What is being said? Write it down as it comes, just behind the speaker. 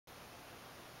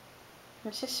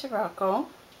This is Sirocco.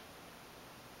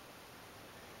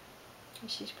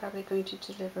 She's probably going to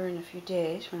deliver in a few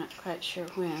days. We're not quite sure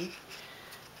when.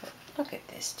 But look at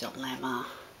this dilemma.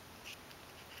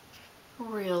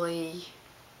 Really?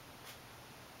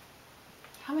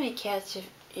 How many cats have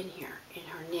in here, in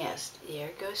her nest? There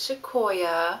goes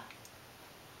Sequoia.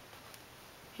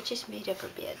 I just made up her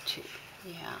bed too.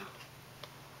 Yeah.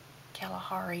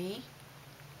 Kalahari.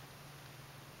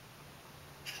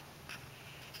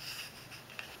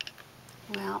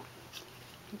 Well,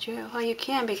 enjoy it while you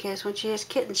can, because when she has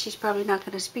kittens, she's probably not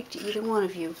going to speak to either one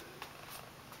of you.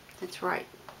 That's right.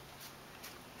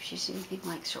 If she's anything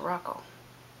like Sirocco.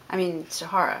 I mean,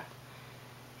 Sahara.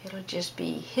 It'll just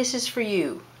be hisses for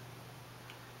you.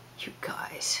 You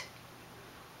guys.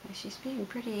 She's being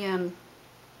pretty,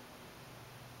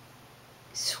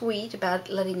 sweet about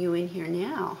letting you in here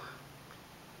now.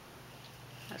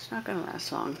 That's not going to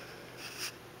last long.